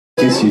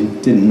case you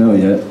didn't know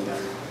yet.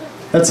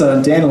 That's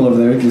Daniel over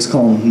there, just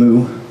call him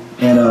Moo.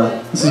 And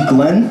this is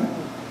Glenn,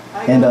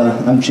 and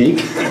I'm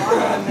Jake.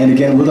 And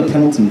again, we're the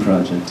Pendleton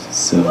Project,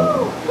 so...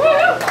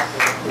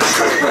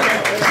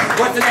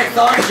 What's the next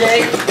song,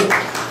 Jake?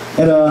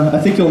 And I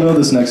think you'll know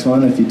this next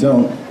one. If you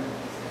don't,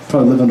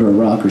 probably live under a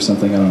rock or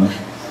something, I don't know.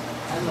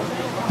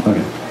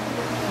 Okay.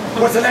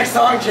 What's the next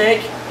song,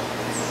 Jake?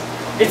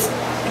 It's...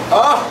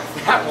 Oh,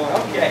 that one,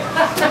 okay.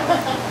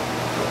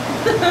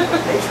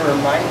 Thanks for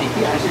reminding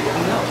me. I should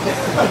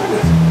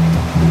know.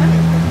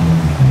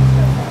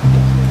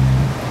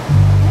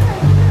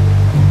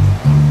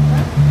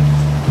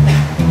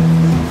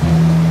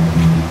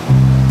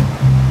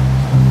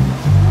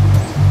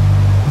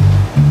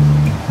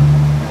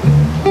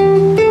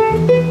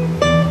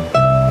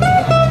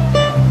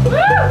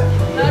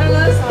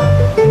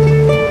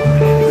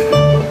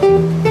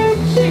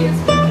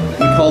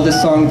 This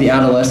song, The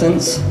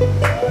Adolescents.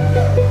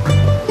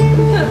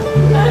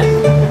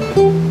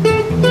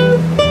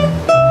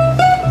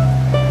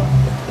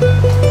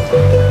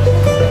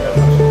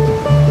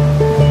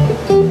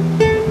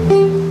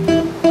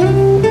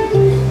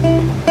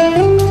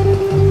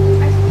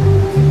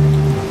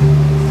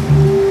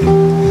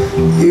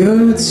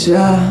 You're a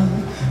child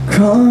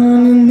crawling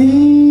on your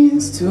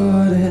knees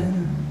toward it,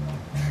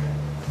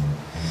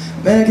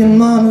 making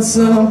mama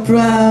so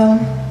proud.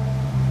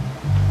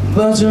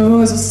 But your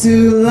voice was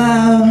too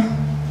loud.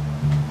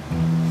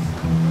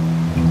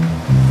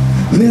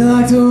 We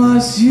like to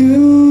watch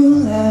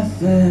you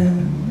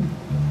laughing.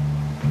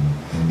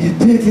 You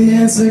pick the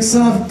insects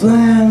off the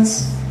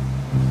plants.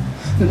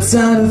 No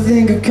time to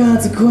think of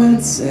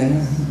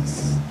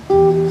consequences.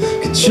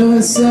 Control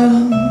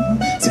yourself,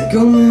 take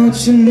only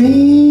what you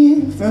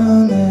need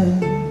from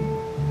it.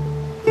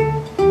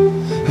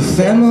 A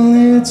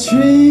family of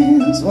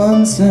trees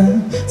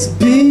wanting to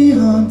be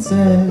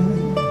haunted.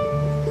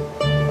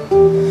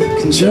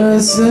 Control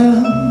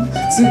yourself,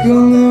 take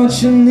only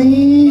what you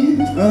need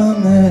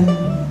from it.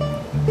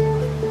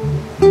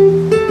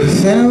 A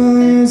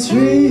family of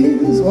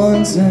trees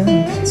wanting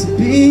to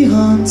be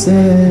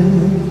haunted.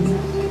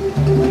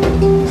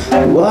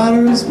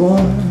 Water is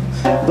warm,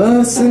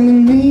 bursting to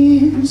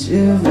me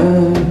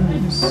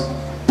shivers.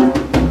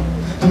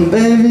 And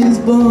baby's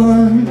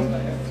born,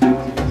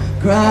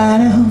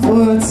 crying out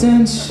for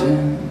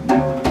attention.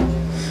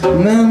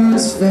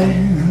 Memories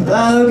fade,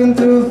 like looking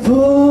through a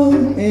pool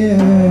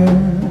mirror.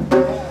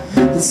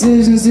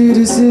 Decisions to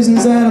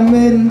decisions that I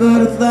made,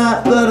 but a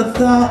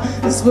thought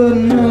this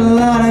wouldn't hurt a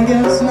lot, I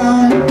guess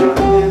not.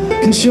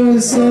 Control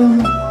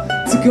yourself,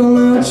 take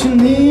only what you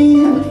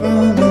need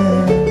from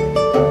it.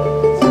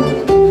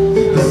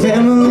 A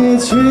family of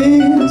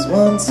trees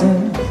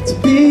wanting to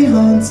be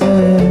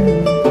haunted.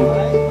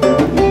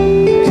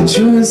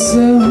 Control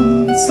yourself,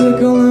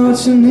 take only what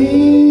you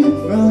need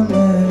from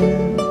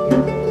it.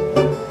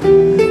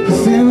 A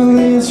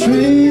family of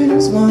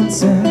trees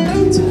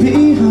wanting to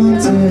be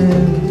haunted.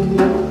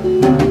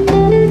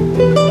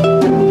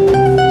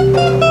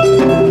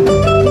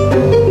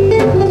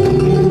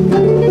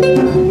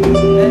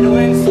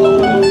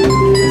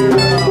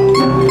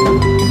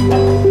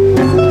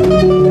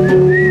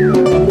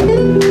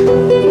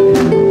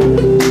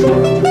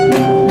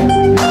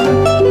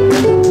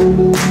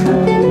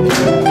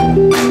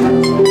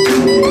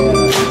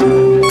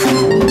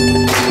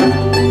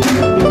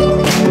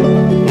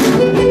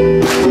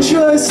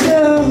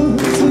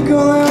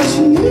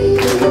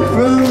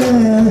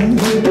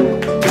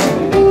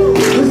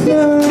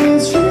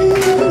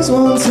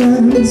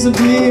 To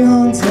be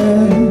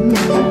haunted.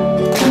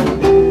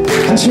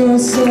 Control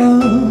yourself,